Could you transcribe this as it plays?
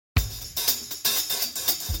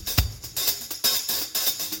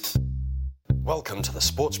Welcome to the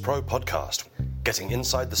Sports Pro podcast, getting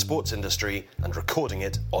inside the sports industry and recording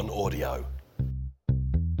it on audio.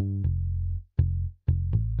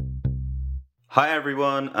 Hi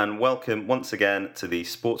everyone, and welcome once again to the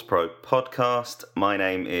Sports Pro podcast. My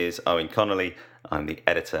name is Owen Connolly. I'm the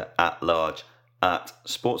editor-at-large at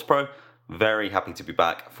Sports Pro. Very happy to be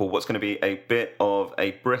back for what's going to be a bit of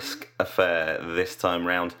a brisk affair this time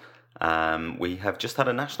round. We have just had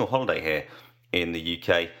a national holiday here in the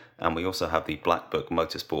UK, and we also have the Black Book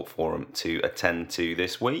Motorsport Forum to attend to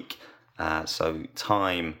this week. So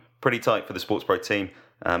time pretty tight for the Sports Pro team.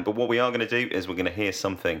 But what we are going to do is we're going to hear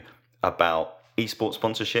something about esports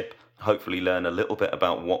sponsorship, hopefully learn a little bit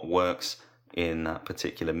about what works in that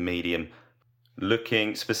particular medium,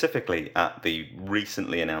 looking specifically at the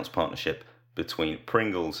recently announced partnership between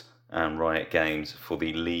Pringles and Riot Games for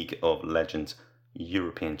the League of Legends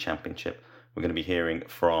European Championship. We're going to be hearing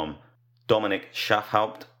from Dominic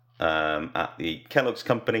Schaafhaupt at the Kellogg's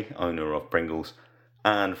Company, owner of Pringles,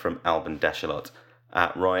 and from Alban Deschalot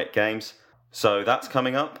at Riot Games. So that's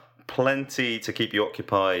coming up. Plenty to keep you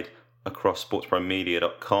occupied across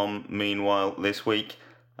sportspromedia.com. Meanwhile, this week,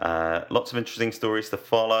 lots of interesting stories to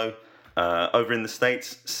follow. Over in the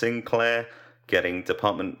States, Sinclair getting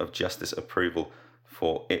Department of Justice approval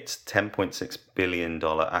for its $10.6 billion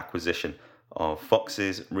acquisition of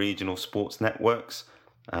Fox's regional sports networks.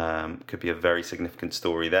 Could be a very significant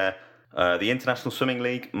story there. The International Swimming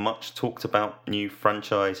League, much talked about new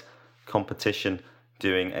franchise competition,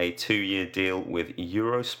 doing a 2-year deal with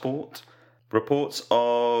Eurosport. Reports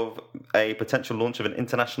of a potential launch of an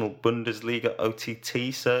international Bundesliga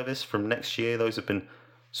OTT service from next year. Those have been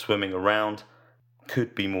swimming around.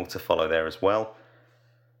 Could be more to follow there as well.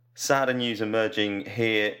 Sadder news emerging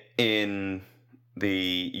here in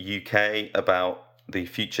the UK about the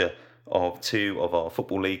future of two of our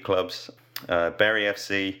Football League clubs. Bury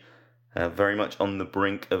FC, very much on the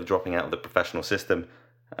brink of dropping out of the professional system.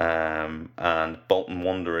 And Bolton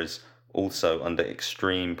Wanderers also under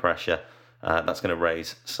extreme pressure. That's going to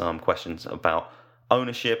raise some questions about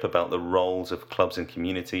ownership, about the roles of clubs and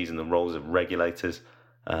communities and the roles of regulators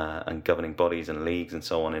and governing bodies and leagues and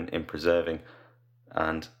so on in preserving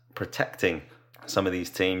and protecting some of these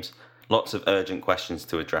teams. Lots of urgent questions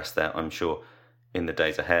to address there, I'm sure, in the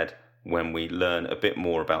days ahead when we learn a bit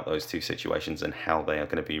more about those two situations and how they are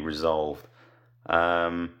going to be resolved.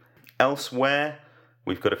 Elsewhere,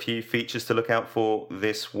 we've got a few features to look out for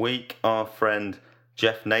this week. Our friend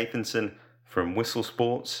Jeff Nathanson from Whistle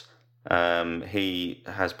Sports, he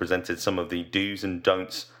has presented some of the do's and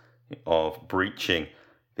don'ts of breaching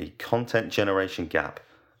the content generation gap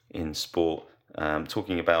in sport,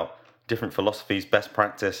 talking about different philosophies, best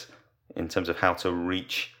practice in terms of how to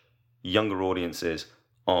reach younger audiences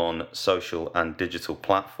on social and digital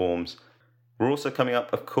platforms. We're also coming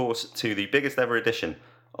up, of course, to the biggest ever edition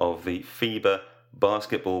of the FIBA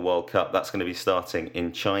Basketball World Cup. That's going to be starting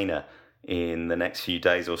in China in the next few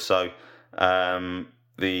days or so.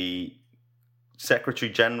 The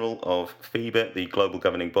Secretary General of FIBA, the global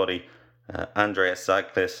governing body, Andreas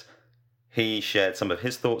Zaglis, he shared some of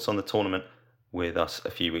his thoughts on the tournament with us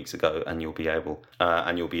a few weeks ago, and you'll be able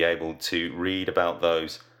to read about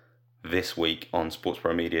those this week on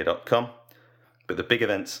sportspromedia.com. But the big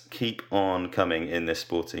events keep on coming in this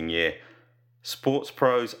sporting year. Sports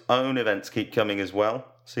Pro's own events keep coming as well.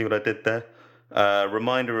 See what I did there?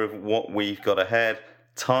 Reminder of what we've got ahead.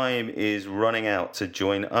 Time is running out to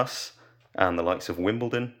join us and the likes of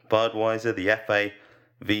Wimbledon, Budweiser, the FA,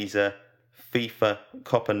 Visa, FIFA,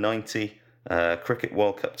 Copa 90, Cricket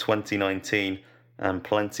World Cup 2019, and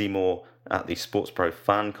plenty more at the Sports Pro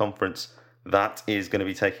Fan Conference. That is going to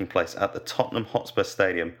be taking place at the Tottenham Hotspur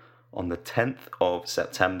Stadium on the 10th of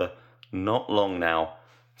September. Not long now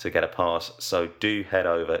to get a pass, so do head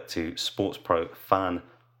over to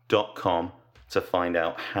sportsprofan.com to find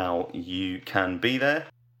out how you can be there.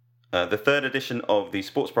 The third edition of the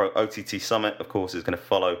Sports Pro OTT Summit, of course, is going to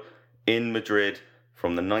follow in Madrid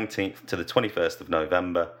from the 19th to the 21st of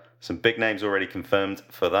November. Some big names already confirmed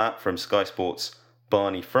for that, from Sky Sports'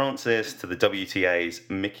 Barney Francis to the WTA's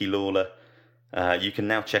Mickey Lawler. You can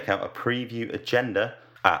now check out a preview agenda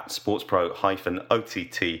at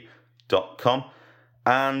sportspro-ott.com.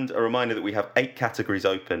 And a reminder that we have 8 categories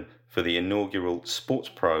open for the inaugural Sports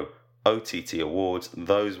Pro OTT Awards.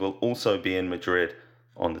 Those will also be in Madrid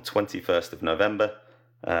on the 21st of November.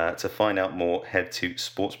 To find out more, head to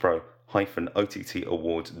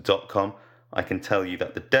sportspro-ott-awards.com. I can tell you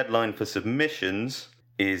that the deadline for submissions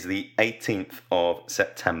is the 18th of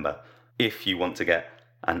September, if you want to get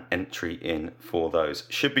an entry in for those.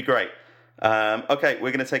 Should be great. Okay,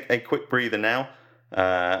 we're going to take a quick breather now,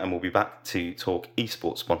 and we'll be back to talk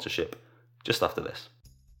esports sponsorship just after this.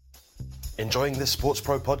 Enjoying this Sports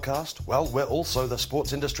Pro podcast? Well, we're also the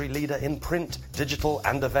sports industry leader in print, digital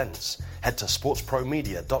and events. Head to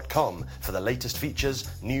sportspromedia.com for the latest features,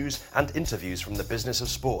 news and interviews from the business of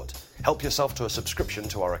sport. Help yourself to a subscription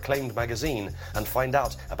to our acclaimed magazine and find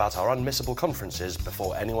out about our unmissable conferences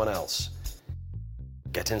before anyone else.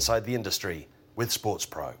 Get inside the industry with Sports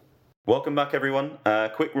Pro. Welcome back, everyone.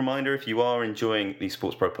 Quick reminder, if you are enjoying the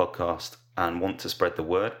Sports Pro podcast and want to spread the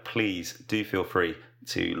word, please do feel free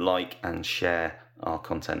to like and share our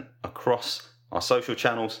content across our social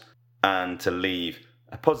channels and to leave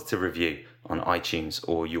a positive review on iTunes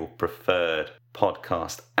or your preferred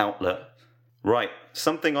podcast outlet. Right,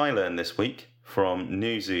 something I learned this week from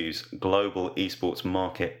Newzoo's Global Esports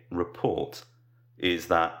Market Report is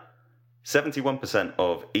that 71%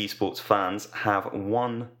 of esports fans have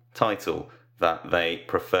one title that they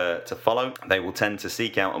prefer to follow. They will tend to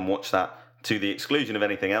seek out and watch that to the exclusion of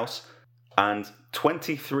anything else. And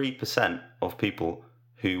 23% of people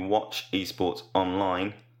who watch esports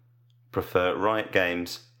online prefer Riot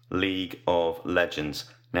Games' League of Legends.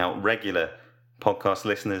 Now, regular podcast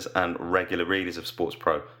listeners and regular readers of Sports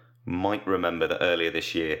Pro might remember that earlier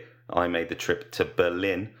this year I made the trip to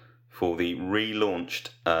Berlin for the relaunched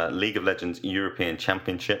League of Legends European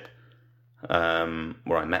Championship,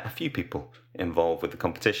 where I met a few people involved with the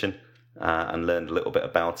competition and learned a little bit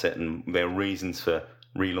about it and their reasons for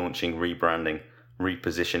relaunching, rebranding,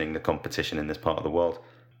 repositioning the competition in this part of the world.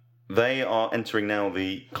 They are entering now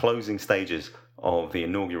the closing stages of the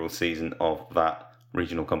inaugural season of that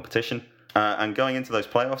regional competition. And going into those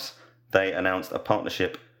playoffs, they announced a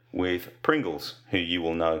partnership with Pringles, who you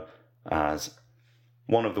will know as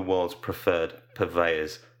one of the world's preferred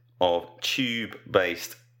purveyors of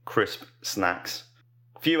tube-based crisp snacks.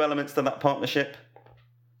 Few elements to that partnership.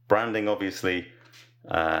 Branding, obviously,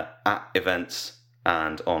 at events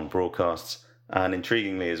and on broadcasts, and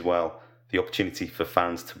intriguingly as well, the opportunity for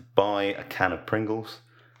fans to buy a can of Pringles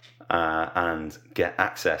and get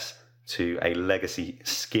access to a legacy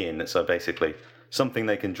skin, so basically something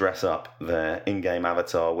they can dress up their in-game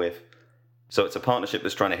avatar with. So it's a partnership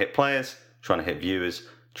that's trying to hit players, trying to hit viewers,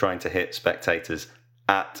 trying to hit spectators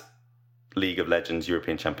at League of Legends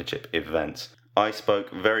European Championship events. I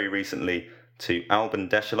spoke very recently to Alban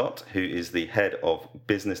Deschalot, who is the head of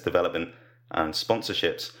business development and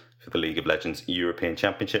sponsorships for the League of Legends European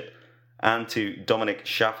Championship, and to Dominic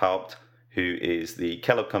Schaafhaupt, who is the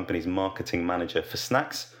Kellogg Company's marketing manager for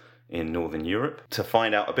snacks in Northern Europe, to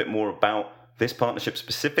find out a bit more about this partnership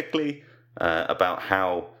specifically, about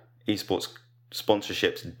how esports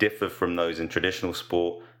sponsorships differ from those in traditional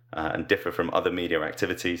sport and differ from other media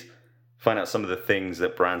activities, find out some of the things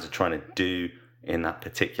that brands are trying to do in that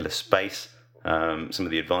particular space, some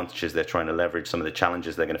of the advantages they're trying to leverage, some of the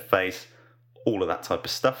challenges they're going to face, all of that type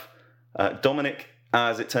of stuff. Dominic,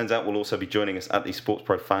 as it turns out, will also be joining us at the Sports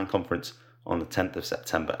Pro Fan Conference on the 10th of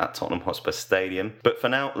September at Tottenham Hotspur Stadium. But for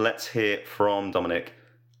now, let's hear from Dominic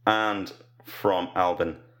and from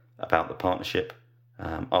Alban about the partnership.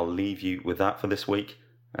 I'll leave you with that for this week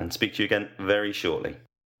and speak to you again very shortly.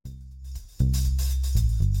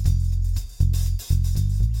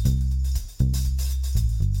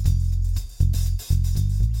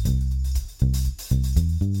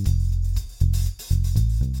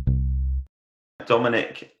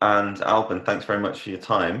 Dominic and Alban, thanks very much for your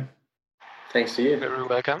time. Thanks to you. Very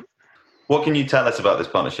welcome. What can you tell us about this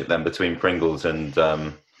partnership then between Pringles and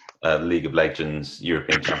League of Legends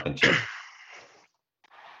European Championship?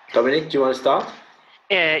 Dominic, do you want to start?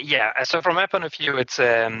 So from my point of view, it's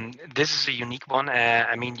this is a unique one.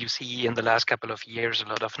 I mean, you see in the last couple of years a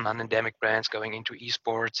lot of non-endemic brands going into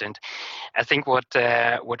esports, and I think what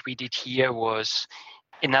we did here was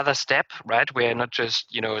another step, right? We're not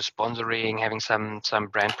just sponsoring, having some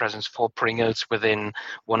brand presence for Pringles within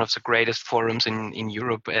one of the greatest forums in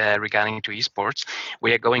Europe regarding to esports.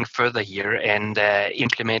 We are going further here and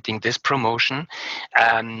implementing this promotion,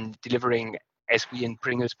 delivering, as we in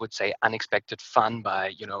Pringles would say, unexpected fun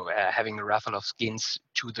by having a raffle of skins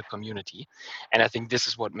to the community. And I think this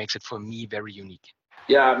is what makes it for me very unique.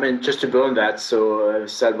 Yeah, I mean, just to build on that, so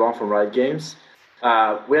Salvan from Riot Games.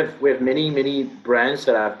 We have many brands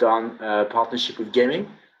that have done partnership with gaming,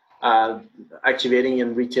 activating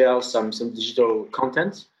in retail some digital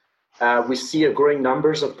content. We see a growing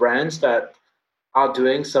numbers of brands that are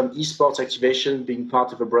doing some esports activation, being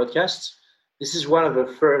part of a broadcast. This is one of the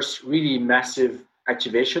first really massive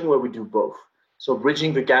activation where we do both. So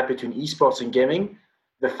bridging the gap between esports and gaming,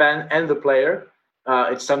 the fan and the player,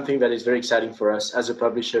 it's something that is very exciting for us as a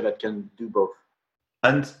publisher that can do both.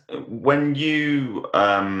 And when you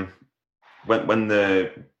when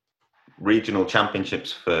the regional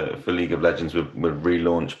championships for League of Legends were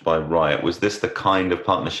relaunched by Riot, was this the kind of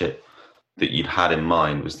partnership that you'd had in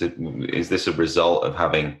mind? Is this a result of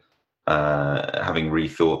having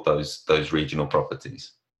rethought those regional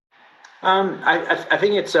properties? I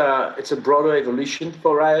think it's a broader evolution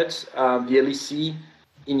for Riot. The LEC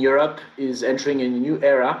in Europe is entering a new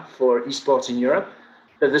era for esports in Europe.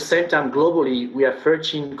 At the same time, globally, we have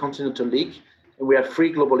 13 continental league and we have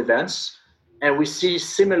 3 global events. And we see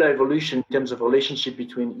similar evolution in terms of relationship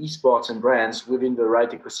between esports and brands within the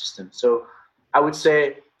Riot ecosystem. So I would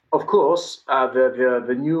say, of course,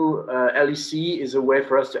 the new LEC is a way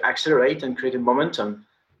for us to accelerate and create a momentum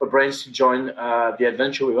for brands to join the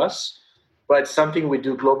adventure with us. But it's something we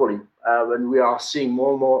do globally when we are seeing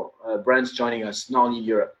more and more brands joining us, not only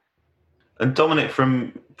Europe. And Dominic,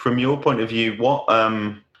 from your point of view,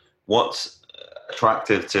 what's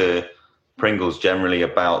attractive to Pringles generally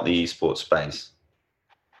about the esports space?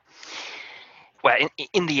 Well,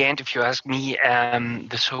 in the end, if you ask me,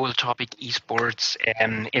 this whole topic esports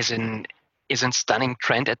is a stunning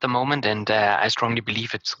trend at the moment, and I strongly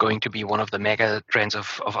believe it's going to be one of the mega trends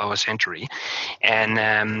of our century.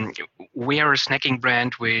 And we are a snacking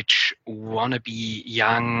brand which want to be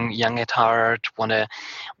young at heart, want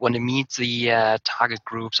to meet the target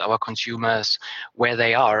groups, our consumers, where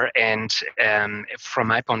they are. And from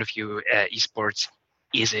my point of view, esports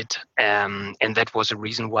is it, and that was a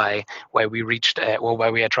reason why we reached or why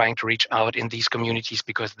we are trying to reach out in these communities,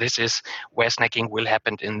 because this is where snacking will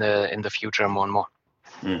happen in the future more and more.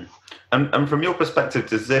 Mm. And from your perspective,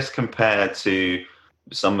 does this compare to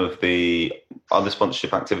some of the other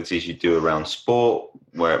sponsorship activities you do around sport,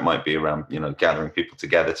 where it might be around gathering people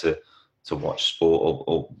together to watch sport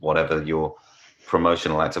or whatever your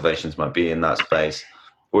promotional activations might be in that space,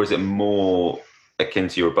 or is it more akin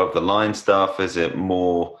to your above the line stuff? Is it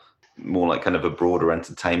more like kind of a broader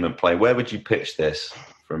entertainment play? Where would you pitch this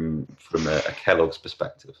from a Kellogg's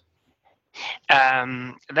perspective?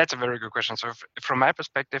 That's a very good question. So from my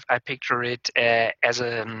perspective, I picture it as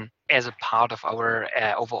a part of our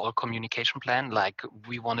overall communication plan. Like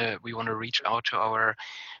we want to reach out to our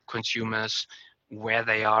consumers where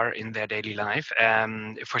they are in their daily life.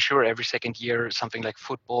 For sure, every second year, something like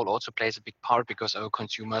football also plays a big part, because our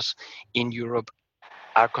consumers in Europe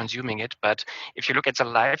are consuming it. But if you look at the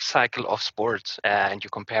life cycle of sports and you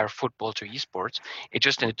compare football to esports, it's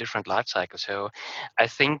just in a different life cycle. So I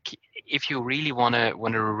think if you really want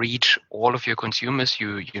to reach all of your consumers,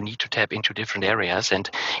 you need to tap into different areas. And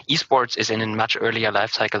esports is in a much earlier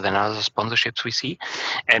life cycle than other sponsorships we see,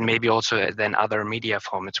 and maybe also than other media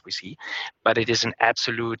formats we see. But it is an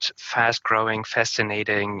absolute fast-growing,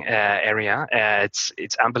 fascinating area.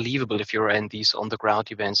 It's unbelievable if you're in these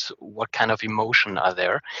on-the-ground events, what kind of emotion are there.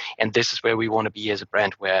 And this is where we want to be as a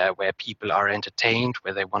brand, where people are entertained,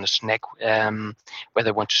 where they want to snack,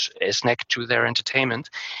 to their entertainment,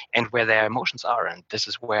 and where their emotions are. And this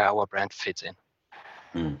is where our brand fits in.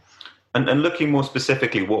 Mm. And looking more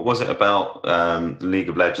specifically, what was it about League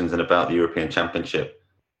of Legends and about the European Championship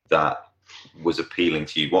that was appealing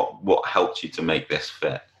to you? What helped you to make this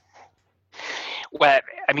fit? Well,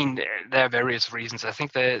 I mean, there are various reasons. I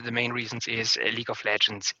think the main reasons is League of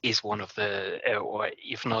Legends is one of the, or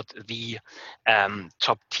if not the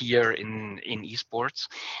top tier in esports.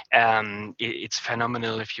 It's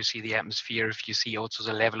phenomenal if you see the atmosphere, if you see also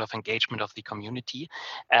the level of engagement of the community,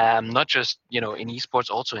 not just in esports,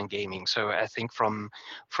 also in gaming. So I think from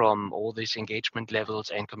all these engagement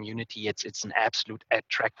levels and community, it's an absolute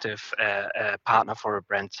attractive partner for a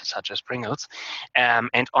brand such as Pringles.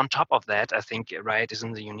 And on top of that, I think Riot is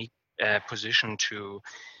in the unique position to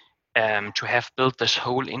have built this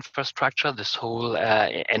whole infrastructure, this whole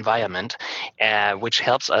environment, which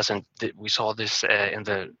helps us. And we saw this in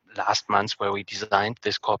the last months where we designed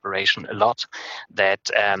this cooperation a lot, that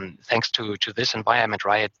thanks to this environment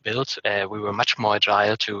Riot built, we were much more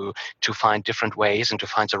agile to find different ways and to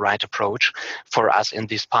find the right approach for us in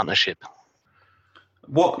this partnership.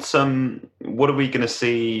 What are we going to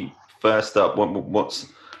see first up?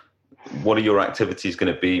 What are your activities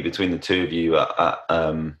going to be between the two of you at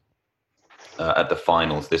the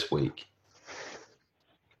finals this week?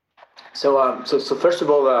 So first of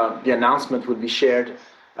all, the announcement will be shared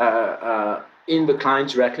in the client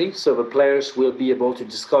directly. So the players will be able to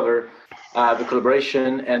discover the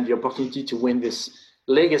collaboration and the opportunity to win this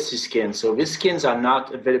legacy skin. So these skins are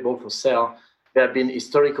not available for sale. There have been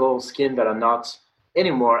historical skins that are not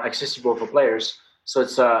anymore accessible for players. So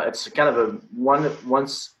it's kind of a one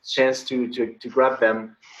chance to grab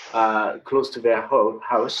them close to their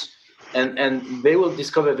house, and they will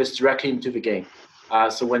discover this directly into the game.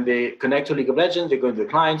 So when they connect to League of Legends, they go into the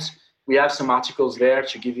clients. we have some articles there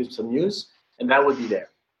to give you some news, and that would be there.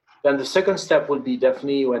 Then the second step would be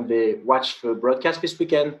definitely when they watch the broadcast this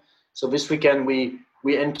weekend. So this weekend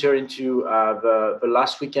we enter into the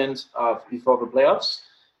last weekend before the playoffs.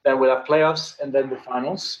 Then we'll have playoffs and then the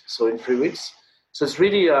finals. So in 3 weeks. So it's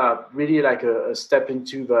really like a step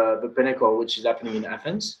into the pinnacle, which is happening in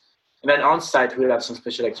Athens. And then on site we'll have some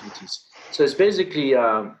special activities. So it's basically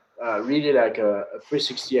really like a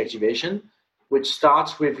 360 activation, which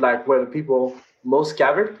starts with like where the people most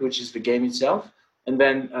gathered, which is the game itself, and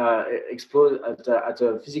then explode at a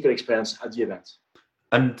physical experience at the event.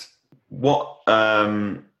 And what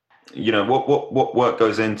what work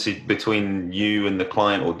goes into between you and the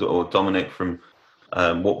client or Dominic from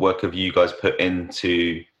what work have you guys put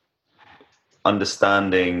into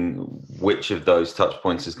understanding which of those touch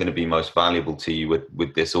points is going to be most valuable to you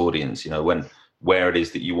with this audience? Where it is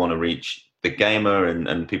that you want to reach the gamer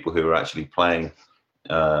and people who are actually playing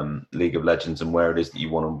League of Legends, and where it is that you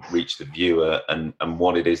want to reach the viewer, and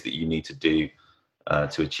what it is that you need to do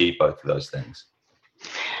to achieve both of those things.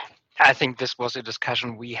 I think this was a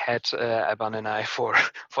discussion we had, Aban and I, for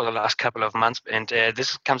the last couple of months, and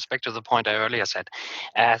this comes back to the point I earlier said.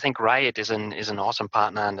 I think Riot is an awesome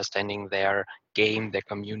partner, understanding their game, their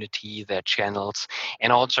community, their channels,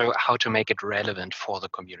 and also how to make it relevant for the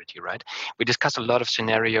community, right? We discussed a lot of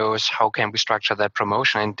scenarios, how can we structure that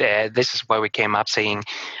promotion, and this is why we came up saying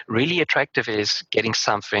really attractive is getting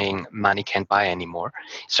something money can't buy anymore.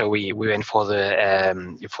 So we went for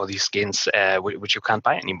these skins which you can't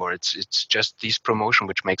buy anymore. It's just this promotion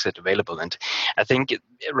which makes it available, and I think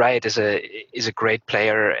Riot is a great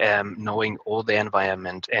player, knowing all the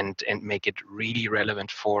environment and make it really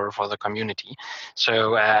relevant for the community.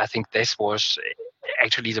 So I think this was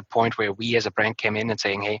actually the point where we as a brand came in and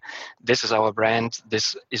saying, hey, this is our brand,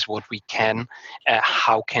 this is what we can,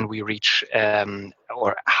 how can we reach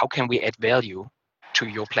or how can we add value to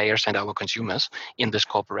your players and our consumers in this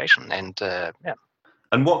cooperation? And yeah.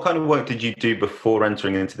 And what kind of work did you do before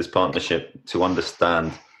entering into this partnership to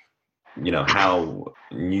understand, how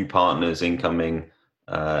new partners, incoming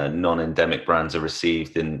non-endemic brands are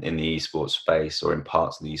received in the esports space, or in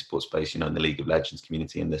parts of the esports space, in the League of Legends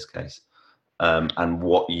community in this case, and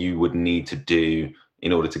what you would need to do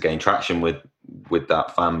in order to gain traction with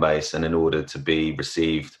that fan base, and in order to be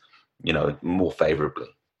received, more favorably?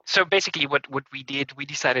 So basically what we did, we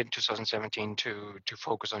decided in 2017 to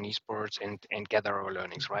focus on esports and gather our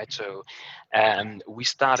learnings, right? So we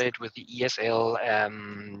started with the ESL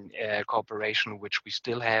cooperation, which we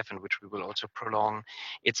still have and which we will also prolong.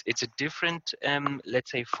 It's a different,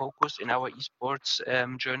 let's say, focus in our esports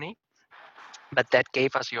journey. But that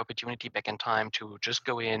gave us the opportunity back in time to just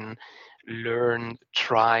go in, learn,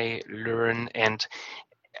 and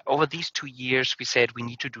over these 2 years, we said we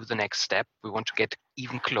need to do the next step. We want to get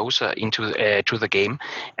even closer into to the game,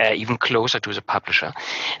 even closer to the publisher,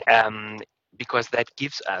 because that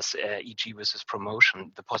gives us, e.g. with this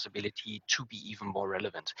promotion, the possibility to be even more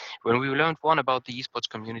relevant. When we learned one about the esports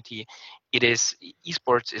community,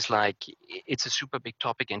 esports is like, it's a super big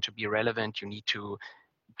topic, and to be relevant, you need to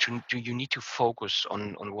focus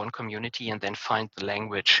on one community and then find the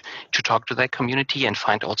language to talk to that community and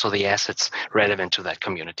find also the assets relevant to that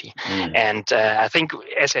community. And I think,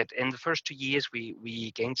 as I said, in the first 2 years,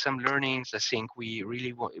 we gained some learnings. I think we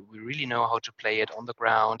really know how to play it on the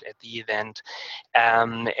ground at the event.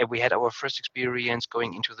 And we had our first experience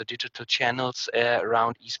going into the digital channels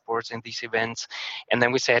around esports and these events. And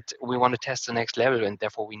then we said we want to test the next level, and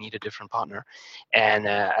therefore we need a different partner. And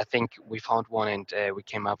I think we found one, and we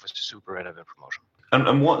came up with a super relevant promotion.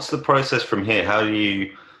 And what's the process from here? How do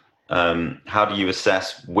you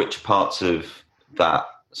assess which parts of that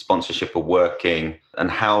sponsorship are working, and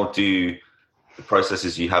how do the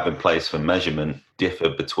processes you have in place for measurement differ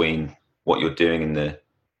between what you're doing in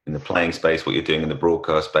the playing space, what you're doing in the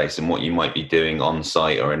broadcast space, and what you might be doing on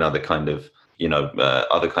site or in other kind of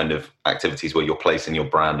other kind of activities where you're placing your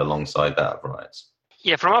brand alongside that of Riot's?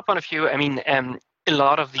 Yeah, from our point of view, I mean, a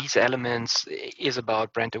lot of these elements is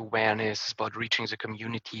about brand awareness, about reaching the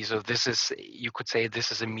community. So this is, you could say,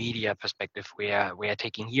 this is a media perspective we are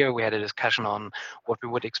taking here. We had a discussion on what we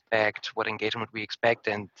would expect, what engagement we expect,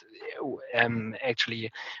 and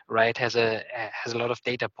actually, Riot has a lot of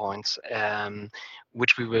data points,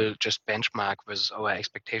 which we will just benchmark with our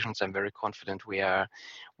expectations. I'm very confident we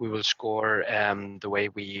will score the way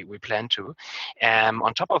we plan to.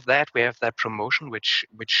 On top of that, we have that promotion, which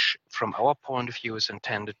from our point of view is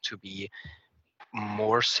intended to be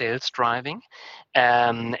more sales driving,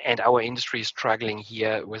 and our industry is struggling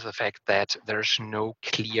here with the fact that there's no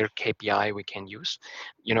clear KPI we can use.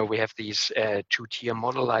 We have these two-tier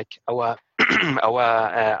model, like our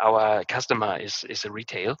our customer is a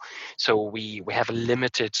retail, so we have a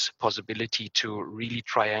limited possibility to really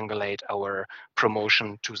triangulate our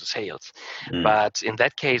promotion to the sales. But in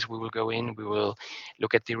that case, we will go in, we will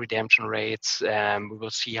look at the redemption rates, we will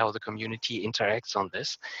see how the community interacts on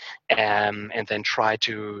this, and then try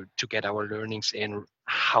to get our learnings in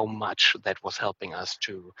how much that was helping us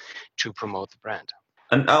to promote the brand.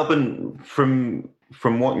 And Albin, from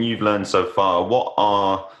what you've learned so far, what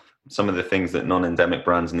are some of the things that non-endemic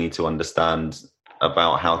brands need to understand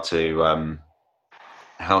about how to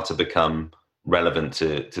become relevant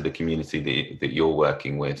to the community that you're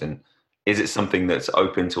working with? And is it something that's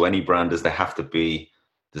open to any brand? Does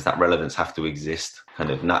that relevance have to exist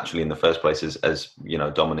kind of naturally in the first place, as you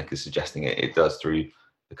know, Dominic is suggesting it does through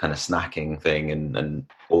the kind of snacking thing, and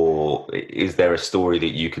or is there a story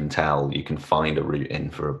that you can tell, you can find a route in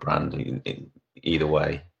for a brand in either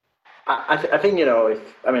way? I think, you know,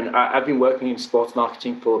 I've been working in sports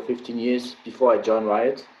marketing for 15 years before I joined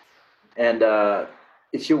Riot. And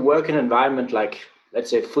if you work in an environment like, let's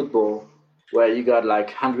say, football, where you got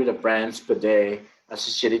like hundreds of brands per day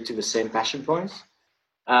associated to the same passion points,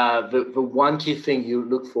 the one key thing you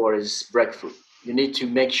look for is breakthrough. You need to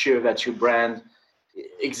make sure that your brand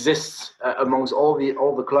exists amongst all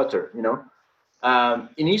the clutter. You know,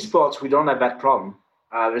 in esports we don't have that problem.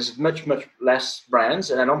 There's much less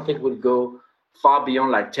brands, and I don't think we'll go far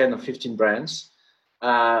beyond like 10 or 15 brands.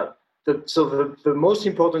 The most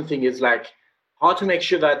important thing is like how to make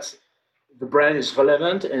sure that the brand is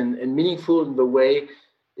relevant and meaningful in the way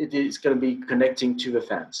it is going to be connecting to the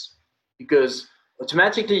fans, because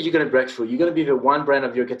automatically you're going to break through. You're going to be the one brand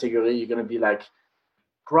of your category. You're going to be like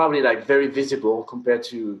probably like very visible compared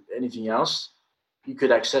to anything else you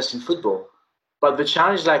could access in football. But the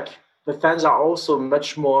challenge, like the fans are also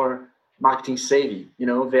much more marketing savvy. You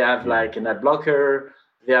know, they have like an ad blocker.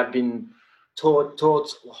 They have been taught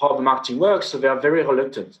how the marketing works, so they are very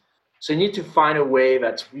reluctant. So you need to find a way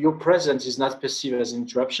that your presence is not perceived as an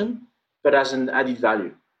interruption, but as an added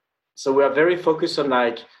value. So we are very focused on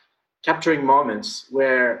like capturing moments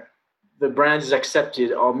where the brand is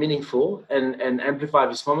accepted or meaningful and amplify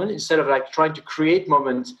this moment instead of like trying to create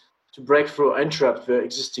moments to break through or interrupt the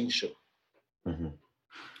existing show. Mm-hmm.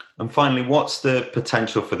 And finally, what's the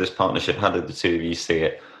potential for this partnership? How do the two of you see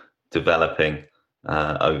it developing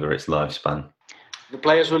over its lifespan? The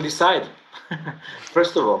players will decide,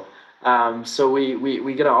 first of all. So we're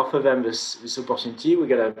going to offer them this opportunity. We're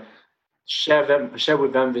going to share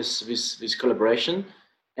with them this collaboration,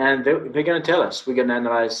 and they're going to tell us. We're going to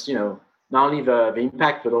analyze, you know, not only the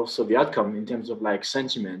impact but also the outcome in terms of like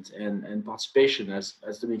sentiment and participation, as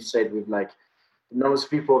Dominic said, with like the numbers of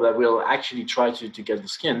people that will actually try to get the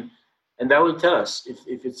skin, and that will tell us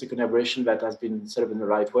if it's a collaboration that has been set up in the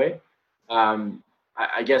right way.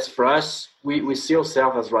 I guess for us, we see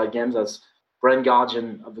ourselves as Riot Games as brand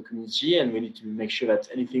guardian of the community, and we need to make sure that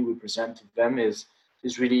anything we present to them is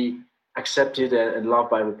really accepted and loved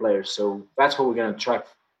by the players. So that's what we're going to track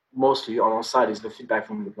mostly on our side, is the feedback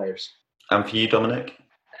from the players. And for you, Dominic?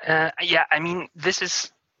 Yeah, I mean, this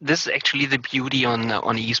is actually the beauty on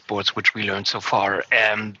esports, which we learned so far.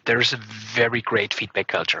 There's a very great feedback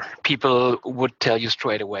culture. People would tell you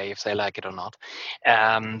straight away if they like it or not.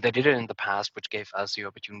 They did it in the past, which gave us the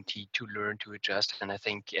opportunity to learn, to adjust, and I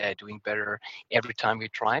think doing better every time we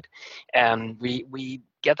tried. We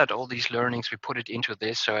gathered all these learnings, we put it into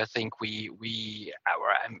this. So I think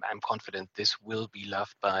I'm confident this will be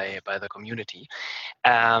loved by the community.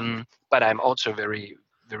 But I'm also very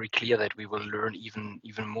clear that we will learn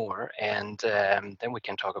even more, and then we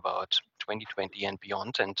can talk about 2020 and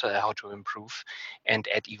beyond, and how to improve and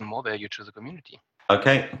add even more value to the community.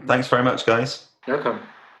 Okay, thanks very much, guys. Welcome.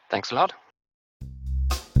 Thanks a lot.